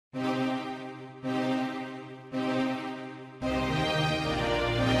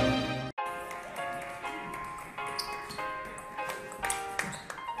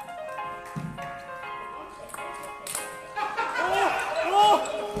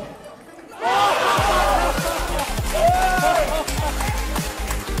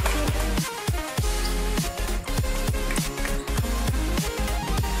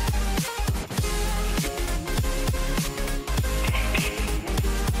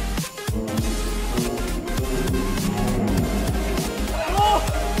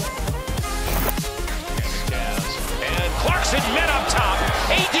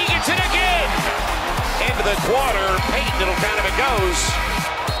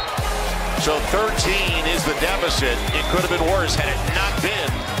So 13 is the deficit. It could have been worse had it not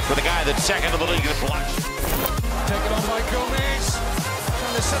been for the guy that's second in the league in blocks. Take it on by Gomez.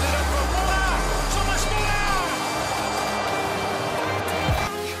 Trying to set it up for Mola. Thomas Mola.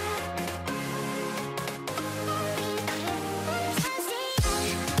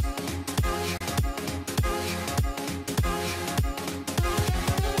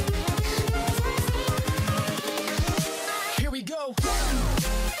 Here we go.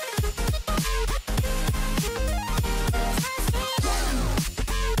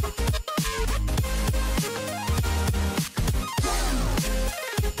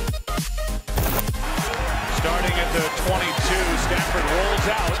 Starting at the 22, Stafford rolls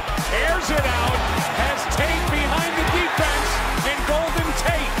out, airs it out, has Tate behind the defense, and Golden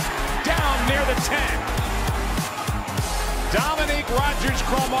Tate down near the 10. Dominique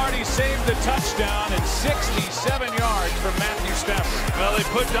Rodgers-Cromartie saved the touchdown and 67 yards from Matthew Stafford. Well, they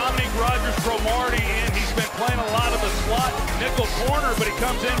put Dominique Rodgers-Cromartie in. He's been playing a lot of the slot nickel corner, but he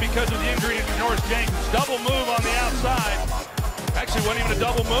comes in because of the injury to Norris Jenkins. Double move on the outside. Actually, wasn't even a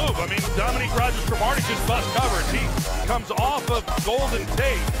double move. I mean, Dominique Rodgers-Cromartie just bust coverage. He comes off of Golden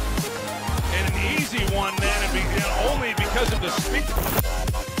Tate. And an easy one, man, and only because of the speed.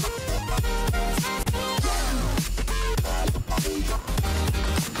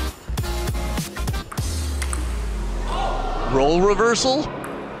 Role reversal?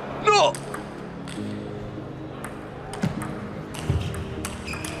 No!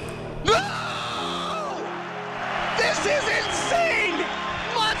 This is insane!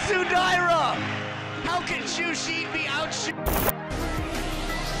 Matsudaira! How can Shushi be outshoot?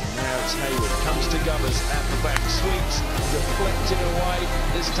 Now it's Heoric, comes to Gummers at the back, sweeps, deflecting away.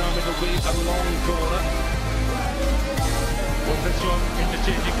 This time it'll be a long corner. Position,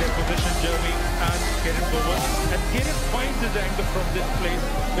 interchanging their position, Jeremy and Kieran forward. And Kieran finds his angle from this place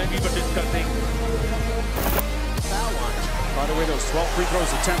when we were discussing. Foul line. By the way, those 12 free throws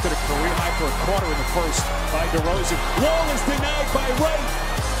attempted a career high for a quarter in the first by DeRozan. Wall is denied by Wright.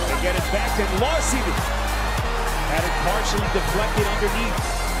 They get it back and Larson had it partially deflected underneath.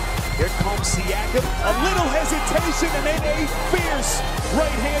 Here comes Siakam. A little hesitation and then a fierce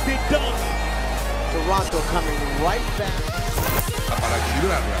right-handed dunk. Toronto coming right back. Para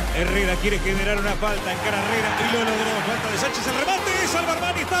equilibrarla. Herrera quiere generar una falta, encara Herrera y lo logró. Falta de Sánchez, el remate, salva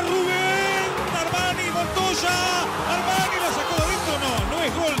Armani, está Rubén. Armani, Montoya. Armani lo sacó de adentro. No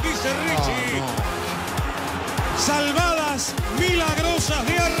es gol, dice Richie. No. Salvadas milagrosas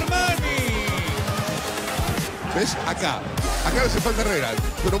de Armani. ¿Ves? Acá le hace falta Herrera,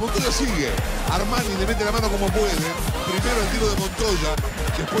 pero Montoya sigue. Armani le mete la mano como puede. Primero el tiro de Montoya,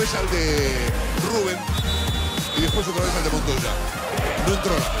 después al de Rubén y después otra vez al de Montoya. No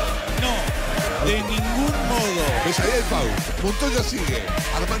entró nada. No, de ningún modo. ¿Ves ahí el foul? Montoya sigue.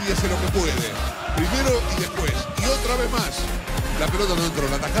 Armani hace lo que puede. Primero y después. Y otra vez más. La pelota no entró.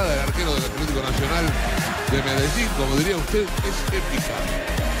 La tajada del arquero del Atlético Nacional de Medellín, como diría usted, es épica.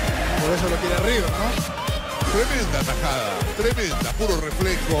 Por eso lo quiere arriba, ¿no? Tremenda tajada, tremenda, puro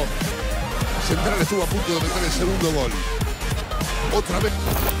reflejo. Central estuvo a punto de meter el segundo gol. Otra vez. I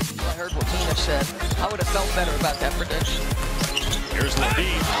heard what Tina said. I would have felt better about that prediction. Here's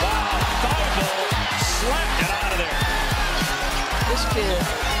Levine. Wow, Faisal slapped it out of there. This kid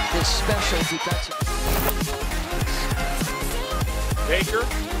is special defensive. Baker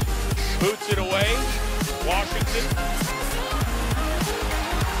boots it away. Washington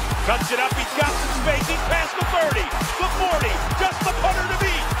cuts it up. He's got some space. He's past the 30, the 40, just the putter to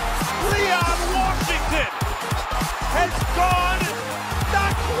beat. Leon Washington has gone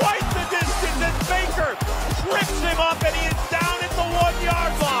not quite the distance as Baker trips him up and he is down at the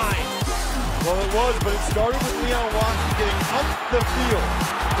 1-yard line. Well, it was, but it started with Leon Washington getting up the field.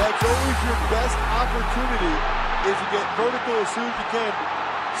 That's always your best opportunity, is to get vertical as soon as you can.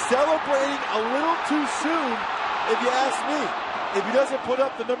 Celebrating a little too soon, if you ask me. If he doesn't put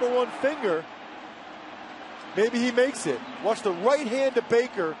up the #1 finger, maybe he makes it. Watch the right hand of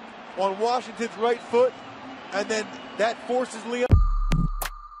Baker on Washington's right foot, and then that forces Leon.